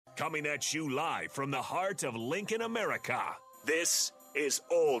Coming at you live from the heart of Lincoln, America. This is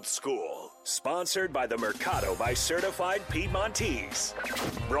Old School, sponsored by the Mercado by Certified Piedmontese.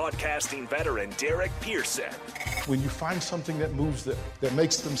 Broadcasting veteran Derek Pearson. When you find something that moves them, that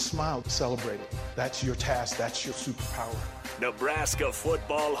makes them smile, celebrate it. That's your task. That's your superpower. Nebraska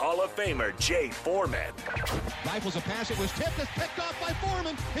Football Hall of Famer Jay Foreman. Rifles a pass. It was tipped. It's picked off by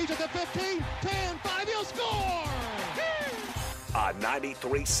Foreman. He's at the 15, 10, 5. He'll score! On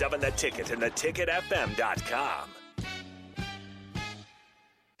 93.7 The Ticket and theticketfm.com.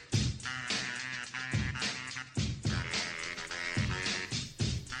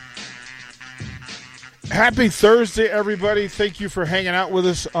 Happy Thursday, everybody. Thank you for hanging out with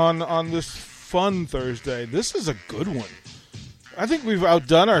us on this fun Thursday. This is a good one. I think we've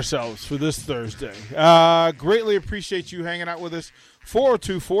outdone ourselves for this Thursday. Greatly appreciate you hanging out with us.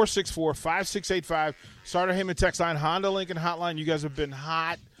 402-464-5685. Starter Heyman text line, Honda Lincoln hotline. You guys have been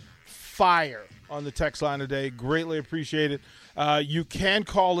hot fire on the text line today. Greatly appreciate it. You can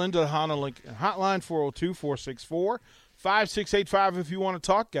call into the Honda Lincoln hotline, 402-464-5685 if you want to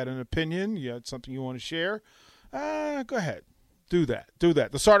talk, got an opinion, you got something you want to share. Go ahead. Do that. The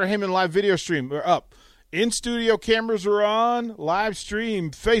Starter Heyman live video stream, we're up. In-studio cameras are on, live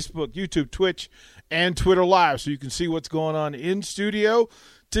stream, Facebook, YouTube, Twitch, and Twitter Live, so you can see what's going on in studio.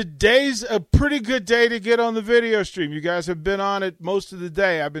 Today's a pretty good day to get on the video stream. You guys have been on it most of the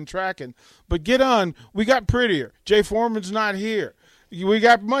day. I've been tracking. But get on. We got prettier. Jay Foreman's not here. We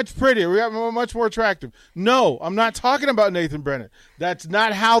got much prettier. We got much more attractive. No, I'm not talking about Nathan Brennan. That's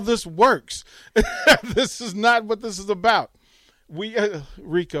not how this works. This is not what this is about.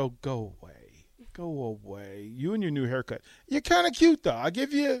 Rico, go away. Go away. You and your new haircut. You're kind of cute, though. I'll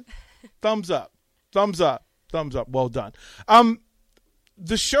give you thumbs up. Thumbs up. Thumbs up. Well done.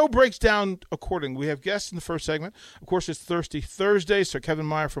 The show breaks down accordingly. We have guests in the first segment. Of course, it's Thirsty Thursday, so Kevin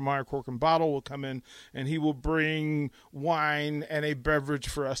Meyer from Meyer Cork and Bottle will come in, and he will bring wine and a beverage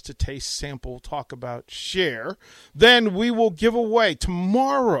for us to taste, sample, talk about, share. Then we will give away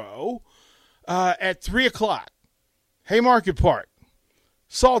tomorrow at 3 o'clock, Haymarket Park,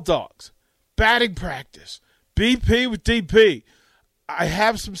 Salt Dogs, batting practice, BP with DP. I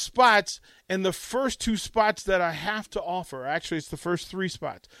have some spots, and the first two spots that I have to offer, actually it's the first three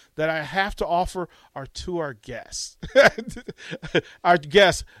spots that I have to offer are to our guests. Our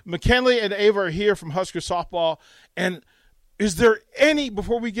guests, McKinley and Ava are here from Husker Softball. And is there any,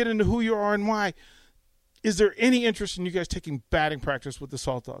 before we get into who you are and why, is there any interest in you guys taking batting practice with the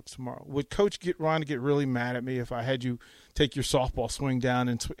Salt Dogs tomorrow? Would Coach Ron get really mad at me if I had you take your softball swing down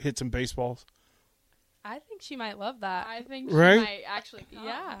and hit some baseballs? I think she might love that. I think she right? might actually come.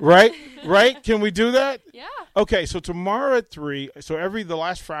 Yeah. Right? Can we do that? Yeah. Okay, so tomorrow at 3, so the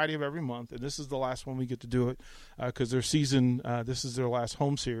last Friday of every month, and this is the last one we get to do it because their season, this is their last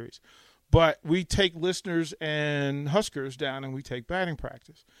home series. But we take listeners and Huskers down and we take batting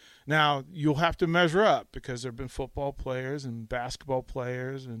practice. Now, you'll have to measure up because there have been football players and basketball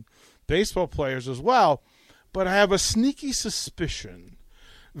players and baseball players as well. But I have a sneaky suspicion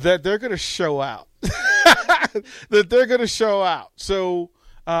that they're going to show out. So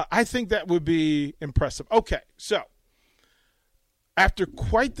I think that would be impressive. Okay, so after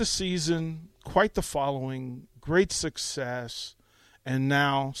quite the season, quite the following, great success, and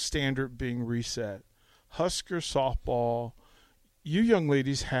now standard being reset, Husker softball, you young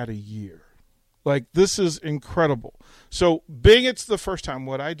ladies had a year. Like, this is incredible. So being it's the first time,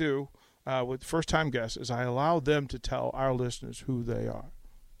 what I do with first-time guests is I allow them to tell our listeners who they are.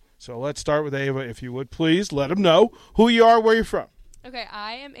 So let's start with Ava, if you would. Please let them know who you are, where you're from. Okay,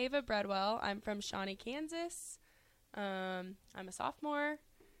 I am Ava Breadwell. I'm from Shawnee, Kansas. I'm a sophomore.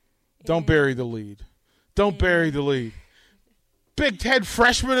 Don't bury the lead. Don't bury the lead. Big Ten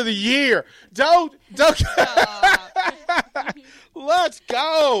Freshman of the Year. Don't. Let's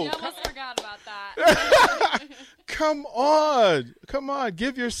go. You almost forgot about that. Come on.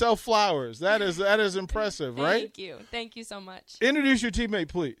 Give yourself flowers. That is impressive, right? Thank you so much. Introduce your teammate,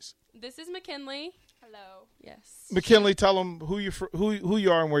 please. This is McKinley. Hello. Yes. McKinley, tell them who you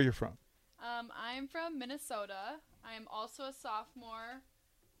are and where you're from. I'm from Minnesota. I am also a sophomore.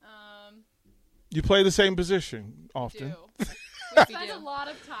 You play the same position often. We spend a lot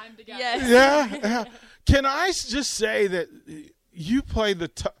of time together. Yes. Yeah. Can I just say that you play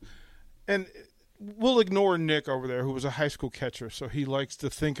and we'll ignore Nick over there, who was a high school catcher, so he likes to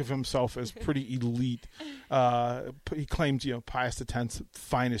think of himself as pretty elite. He claims, Pius X's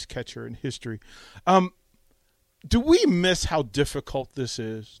finest catcher in history. Do we miss how difficult this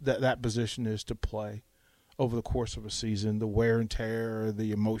is, that position is to play over the course of a season, the wear and tear,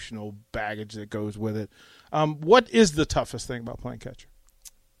 the emotional baggage that goes with it? What is the toughest thing about playing catcher?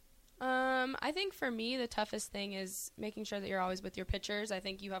 I think for me, the toughest thing is making sure that you're always with your pitchers. I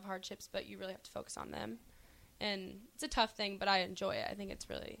think you have hardships, but you really have to focus on them. And it's a tough thing, but I enjoy it. I think it's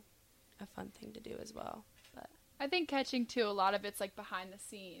really a fun thing to do as well. But I think catching, too, a lot of it's, like, behind the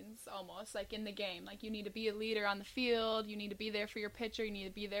scenes almost, like, in the game. Like, you need to be a leader on the field. You need to be there for your pitcher. You need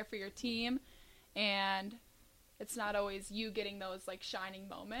to be there for your team. And it's not always you getting those, like, shining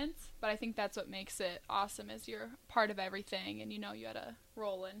moments. But I think that's what makes it awesome is you're part of everything and you know you had a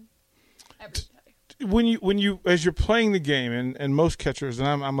role in every day. When you as you're playing the game, and most catchers, and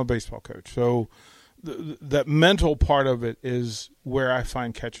I'm a baseball coach, so that mental part of it is where I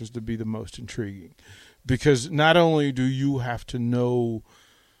find catchers to be the most intriguing, because not only do you have to know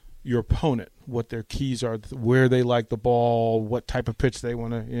your opponent, what their keys are, where they like the ball, what type of pitch they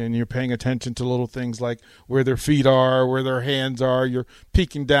want to, and you're paying attention to little things like where their feet are, where their hands are. You're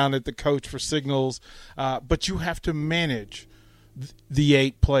peeking down at the coach for signals, but you have to manage the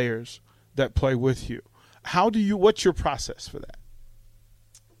 8 players that play with you. What's your process for that?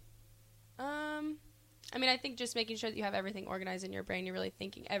 I mean, I think just making sure that you have everything organized in your brain. You're really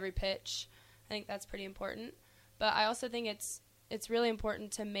thinking every pitch. I think that's pretty important. But I also think it's really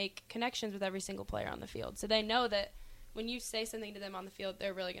important to make connections with every single player on the field. So they know that when you say something to them on the field,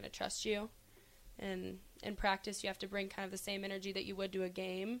 they're really going to trust you. And in practice, you have to bring kind of the same energy that you would to a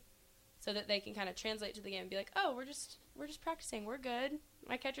game so that they can kind of translate to the game and be like, oh, we're just practicing. We're good.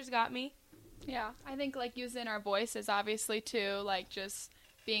 My catcher's got me. Yeah, I think, like, using our voices, obviously, too, like, just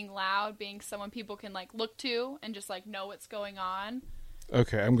being loud, being someone people can, like, look to and just, like, know what's going on.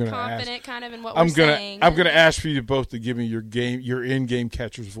 Okay, I'm going to ask. Confident kind of in what we're saying. I'm going to ask for you both to give me your in-game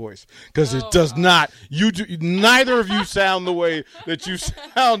catcher's voice, because it does not. Neither of you sound the way that you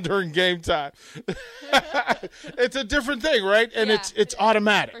sound during game time. It's a different thing, right? And Yeah, it's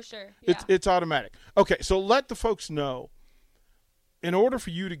automatic. For sure. Yeah. It's automatic. Okay, so let the folks know, in order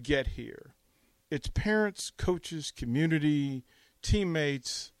for you to get here, it's parents, coaches, community,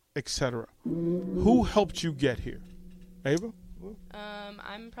 teammates, etc. Who helped you get here? Ava?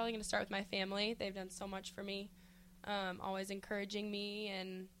 I'm probably going to start with my family. They've done so much for me, always encouraging me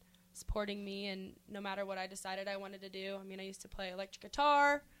and supporting me, and no matter what I decided I wanted to do. I mean, I used to play electric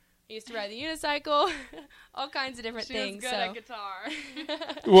guitar. I used to ride the unicycle, all kinds of different things. She was good at guitar.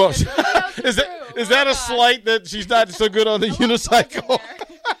 Well, is that a slight that she's not so good on the unicycle?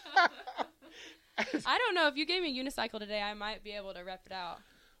 I don't know. If you gave me a unicycle today, I might be able to rep it out.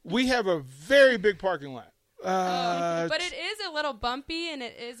 We have a very big parking lot. But it is a little bumpy, and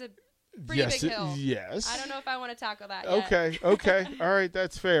it is a pretty big hill. Yes. I don't know if I want to tackle that yet. Okay. All right,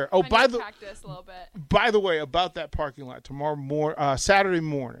 that's fair. Oh, Practice a little bit. By the way, about that parking lot, Saturday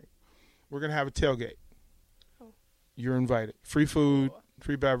morning, we're going to have a tailgate. Oh. You're invited. Free food,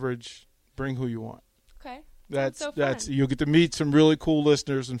 free beverage. Bring who you want. Okay. That's you'll get to meet some really cool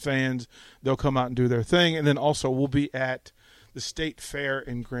listeners and fans. They'll come out and do their thing, and then also we'll be at the State Fair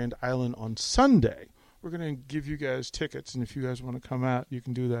in Grand Island on Sunday. We're going to give you guys tickets, and if you guys want to come out, you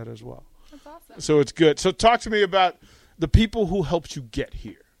can do that as well. That's awesome. So it's good. So talk to me about the people who helped you get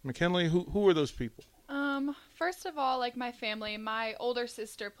here. McKinley, who are those people? First of all, like my family, my older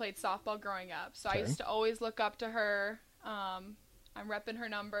sister played softball growing up, so I used to always look up to her. I'm repping her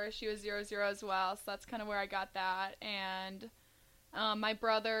number. She was 0-0 as well, so that's kind of where I got that. And my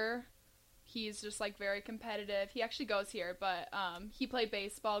brother, he's just like very competitive. He actually goes here, but he played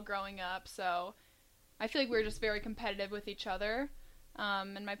baseball growing up, so I feel like we were just very competitive with each other.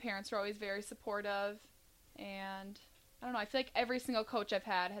 And my parents were always very supportive. And I don't know, I feel like every single coach I've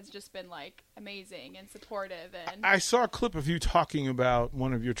had has just been like amazing and supportive. And I saw a clip of you talking about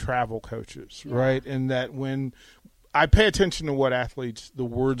one of your travel coaches, right? And that when I pay attention to what athletes, the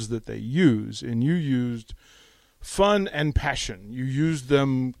words that they use, and you used fun and passion. You used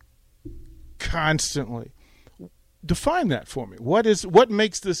them constantly. Define that for me. What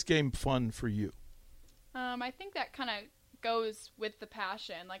makes this game fun for you? I think that kind of goes with the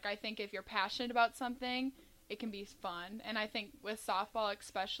passion. Like, I think if you're passionate about something, it can be fun. And I think with softball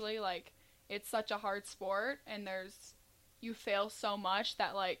especially, like, it's such a hard sport, and you fail so much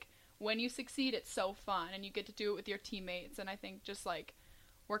that, like, when you succeed, it's so fun, and you get to do it with your teammates. And I think just, like,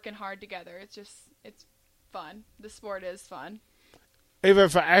 working hard together, it's fun. The sport is fun. Ava,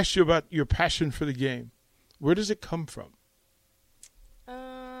 if I asked you about your passion for the game, where does it come from?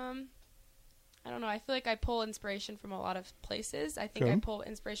 I don't know. I feel like I pull inspiration from a lot of places. I think I pull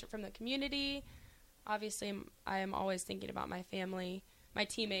inspiration from the community. Obviously, I am always thinking about my family. My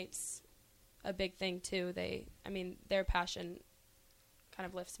teammates, a big thing too. Their passion kind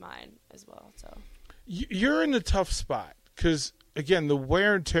of lifts mine as well. So you're in a tough spot because again, the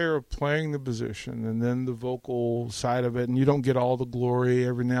wear and tear of playing the position, and then the vocal side of it, and you don't get all the glory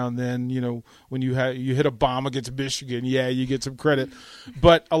every now and then. You know, when you hit a bomb against Michigan, yeah, you get some credit,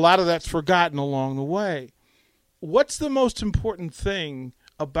 but a lot of that's forgotten along the way. What's the most important thing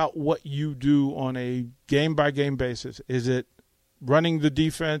about what you do on a game-by-game basis? Is it running the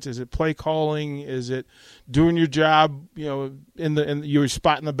defense? Is it play calling? Is it doing your job, you know, in your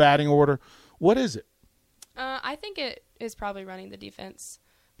spot in the batting order? What is it? I think it is probably running the defense.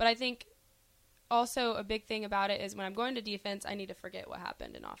 But I think also a big thing about it is when I'm going to defense, I need to forget what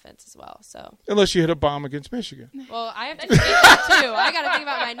happened in offense as well. So unless you hit a bomb against Michigan. Well, I have to forget that too. I got to think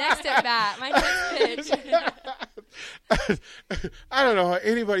about my next at bat, my next pitch. I don't know how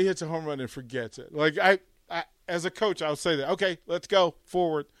anybody hits a home run and forgets it. Like I as a coach, I'll say that. Okay, let's go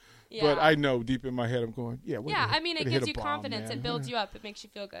forward. Yeah. But I know deep in my head, I'm going, yeah. I mean, it gives you confidence. Man. It builds you up. It makes you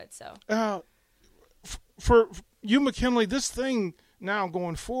feel good. So for you, McKinley, this thing now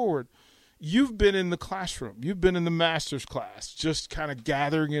going forward, you've been in the classroom. You've been in the master's class, just kind of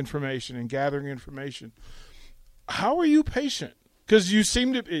gathering information. How are you patient? Because you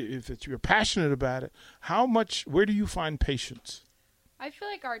seem to, if you're passionate about it, where do you find patience? I feel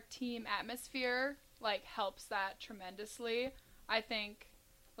like our team atmosphere, helps that tremendously. I think,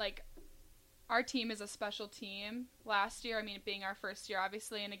 our team is a special team. Last year, it being our first year,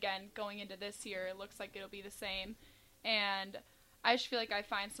 obviously, and again, going into this year, it looks like it'll be the same. And I just feel like I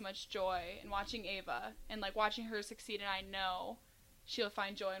find so much joy in watching Ava and, watching her succeed, and I know she'll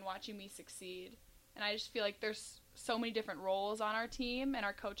find joy in watching me succeed. And I just feel like there's so many different roles on our team, and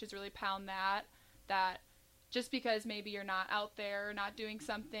our coaches really pound that just because maybe you're not out there or not doing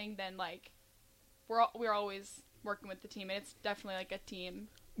something, then, we're always working with the team, and it's definitely, a team.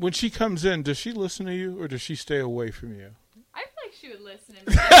 When she comes in, does she listen to you, or does she stay away from you? I feel like she would listen.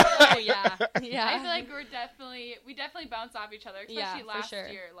 Oh, yeah. I feel like we definitely bounce off each other, especially last year,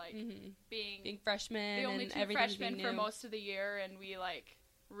 being freshmen, the only and two freshmen for new. most of the year, and we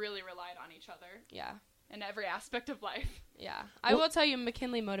really relied on each other. Yeah. In every aspect of life. Yeah. I will tell you,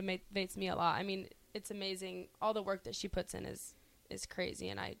 McKinley motivates me a lot. It's amazing. All the work that she puts in is crazy,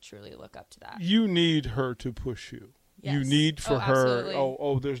 and I truly look up to that. You need her to push you. Yes. You need for her.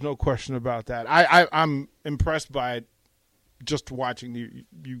 Absolutely. There's no question about that. I'm impressed by it just watching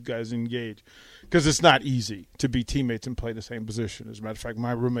you guys engage, because it's not easy to be teammates and play the same position. As a matter of fact,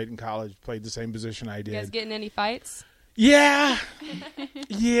 my roommate in college played the same position I did. You guys get in any fights? Yeah.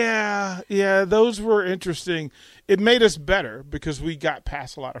 Yeah. Those were interesting. It made us better because we got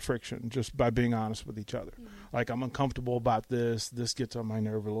past a lot of friction just by being honest with each other. Mm-hmm. I'm uncomfortable about this. This gets on my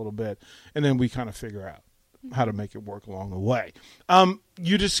nerve a little bit. And then we kind of figure out how to make it work along the way.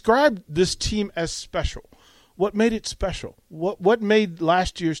 You described this team as special. What made it special? What made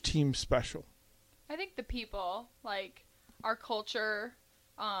last year's team special? I think the people, our culture,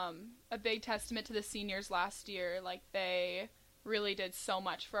 a big testament to the seniors last year. They really did so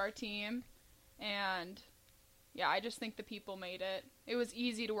much for our team. And, yeah, I just think the people made it. It was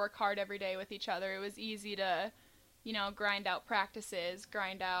easy to work hard every day with each other. It was easy to, grind out practices,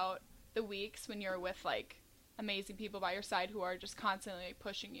 grind out the weeks when you're with, amazing people by your side who are just constantly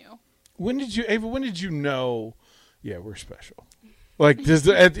pushing you. Ava, when did you know, yeah, we're special? Because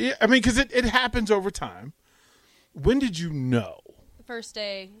it happens over time. When did you know? The first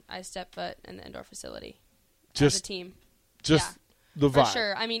day I stepped foot in the indoor facility as a team. Just the vibe. For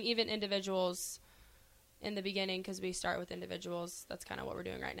sure. Even individuals in the beginning, because we start with individuals. That's kind of what we're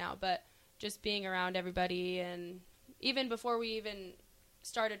doing right now. But just being around everybody, and even before we even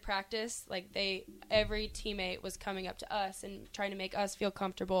started practice, every teammate was coming up to us and trying to make us feel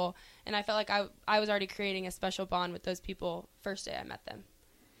comfortable, and I felt like I was already creating a special bond with those people first day I met them.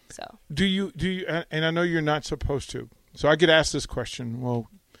 So do you and I know you're not supposed to, so I get asked this question, well,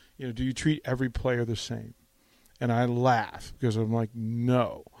 do you treat every player the same? And I laugh because I'm like,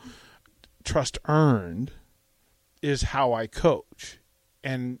 no. Trust earned is how I coach.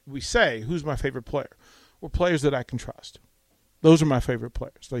 And we say, who's my favorite player? Well, players that I can trust. Those are my favorite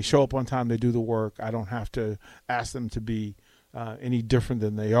players. They show up on time. They do the work. I don't have to ask them to be any different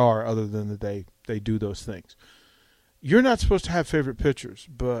than they are, other than that they do those things. You're not supposed to have favorite pitchers,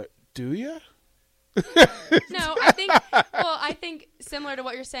 but do you? No, I think similar to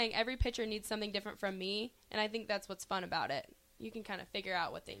what you're saying, every pitcher needs something different from me, and I think that's what's fun about it. You can kind of figure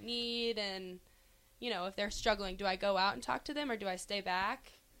out what they need, and, if they're struggling, do I go out and talk to them, or do I stay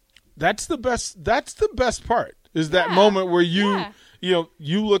back? That's the best part. Is that moment where you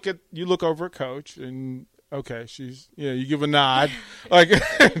look over at coach and okay, she's you give a nod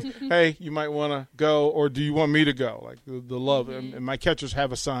hey, you might want to go, or do you want me to go? The love, and my catchers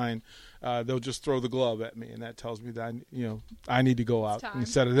have a sign they'll just throw the glove at me, and that tells me that I need to go out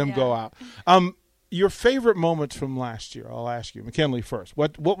instead of them Yeah. go out. Your favorite moments from last year? I'll ask you, McKinley first.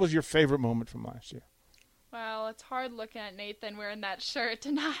 What was your favorite moment from last year? Well, it's hard looking at Nathan wearing that shirt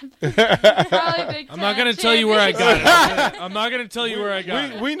to not. Probably Big I'm not Ten going to tell you where I got it. championship. I'm not going to tell you where I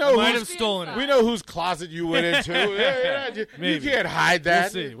got it. We know I might who's- have stolen it. We know whose closet you went into. You Maybe. can't hide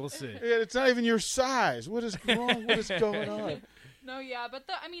that. We'll see. Yeah, it's not even your size. What is wrong? What is going on? No, yeah, but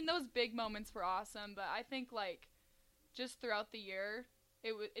those big moments were awesome. But I think like just throughout the year,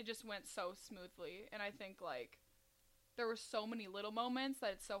 it just went so smoothly, and I think like there were so many little moments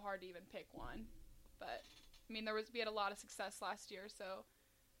that it's so hard to even pick one. But I mean, we had a lot of success last year, so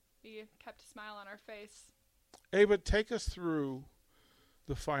we kept a smile on our face. Ava, take us through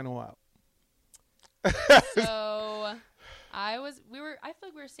the final out. So I feel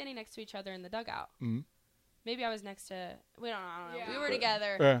like we were standing next to each other in the dugout. Mhm. Maybe I was next to. I don't know. Yeah. We were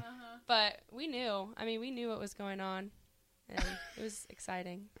together, Yeah. but we knew. I mean, we knew what was going on, and it was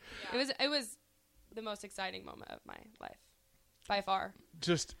exciting. Yeah. It was the most exciting moment of my life, by far.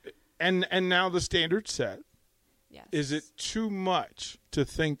 Just and now the standard's set. Yes. Is it too much to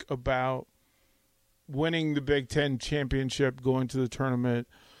think about winning the Big Ten championship, going to the tournament,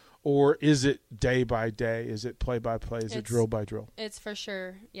 or is it day by day? Is it play by play? Is it drill by drill? It's for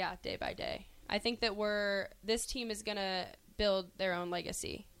sure, yeah, day by day. I think that this team is going to build their own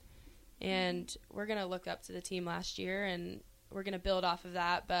legacy. And we're going to look up to the team last year, and we're going to build off of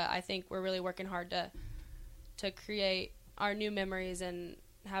that. But I think we're really working hard to create our new memories and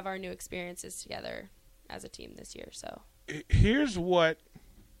have our new experiences together as a team this year. So Here's what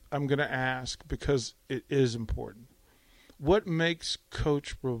I'm going to ask, because it is important. What makes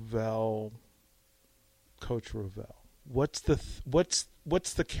Coach Revelle Coach Revelle? What's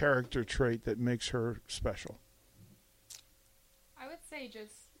the character trait that makes her special? I would say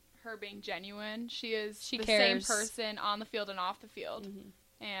just her being genuine. She the cares. same person on the field and off the field.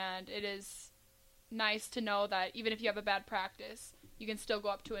 Mm-hmm. And it is nice to know that even if you have a bad practice, you can still go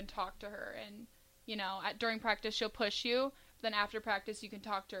up to her and talk to her. And, during practice, she'll push you. Then after practice, you can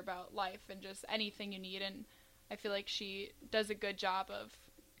talk to her about life and just anything you need. And I feel like she does a good job of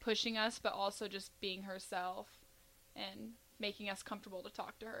pushing us, but also just being herself and making us comfortable to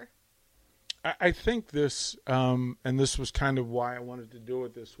talk to her. I think this, and this was kind of why I wanted to do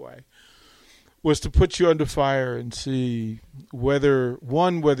it this way, was to put you under fire and see whether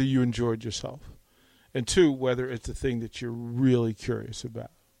you enjoyed yourself, and two, whether it's a thing that you're really curious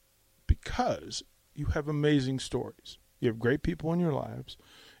about. Because you have amazing stories. You have great people in your lives.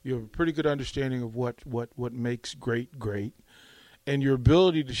 You have a pretty good understanding of what makes great, and your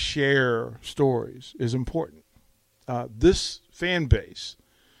ability to share stories is important. This fan base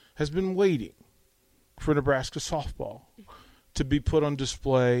has been waiting for Nebraska softball to be put on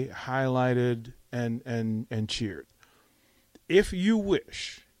display, highlighted, and cheered. If you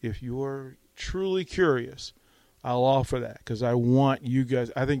wish, if you are truly curious, I'll offer that, because I want you guys.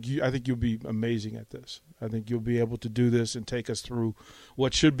 I think you'll be amazing at this. I think you'll be able to do this and take us through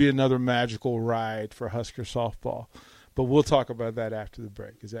what should be another magical ride for Husker softball. But we'll talk about that after the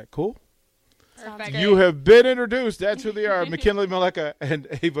break. Is that cool? Perfect. You have been introduced. That's who they are. McKinley Maleka and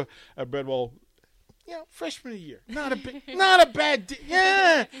Ava Breadwell. Freshman of the year. Not a bad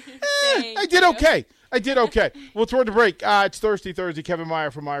yeah. I did okay. We'll throw the break. It's Thursday. Kevin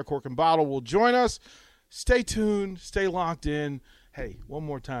Meyer from Meyer Cork and Bottle will join us. Stay tuned. Stay locked in. Hey, one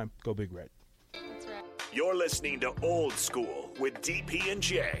more time. Go Big Red. That's right. You're listening to Old School with DP and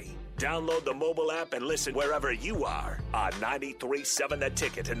J. Download the mobile app and listen wherever you are on 93.7 The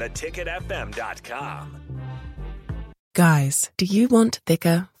Ticket and theticketfm.com. Guys, do you want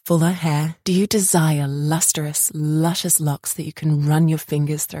thicker, fuller hair? Do you desire lustrous, luscious locks that you can run your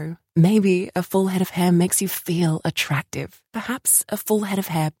fingers through? Maybe a full head of hair makes you feel attractive. Perhaps a full head of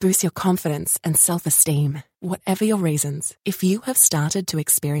hair boosts your confidence and self-esteem. Whatever your reasons, if you have started to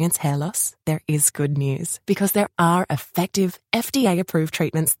experience hair loss, there is good news, because there are effective, FDA-approved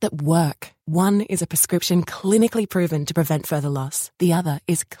treatments that work. One is a prescription clinically proven to prevent further loss. The other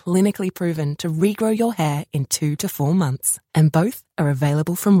is clinically proven to regrow your hair in 2 to 4 months. And both are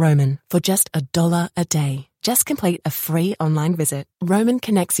available from Roman for just $1 a day. Just complete a free online visit. Roman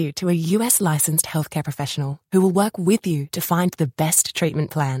connects you to a US licensed healthcare professional who will work with you to find the best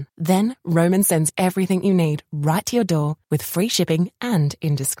treatment plan. Then Roman sends everything you need right to your door with free shipping and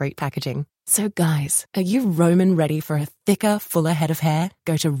in discreet packaging. So guys, are you Roman ready for a thicker, fuller head of hair?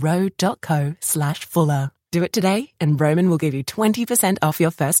 Go to ro.co/fuller. Do it today and Roman will give you 20% off your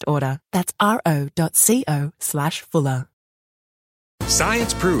first order. That's ro.co/fuller.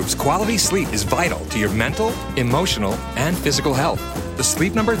 Science proves quality sleep is vital to your mental, emotional, and physical health. The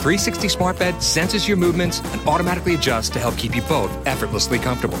Sleep Number 360 smart bed senses your movements and automatically adjusts to help keep you both effortlessly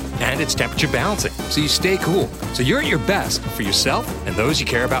comfortable. And it's temperature balancing, so you stay cool. So you're at your best for yourself and those you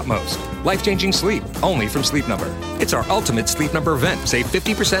care about most. Life-changing sleep, only from Sleep Number. It's our ultimate Sleep Number event. Save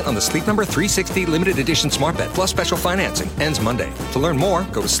 50% on the Sleep Number 360 limited edition smart bed, plus special financing. Ends Monday. To learn more,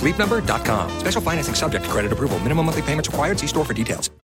 go to sleepnumber.com. Special financing subject to credit approval. Minimum monthly payments required. See store for details.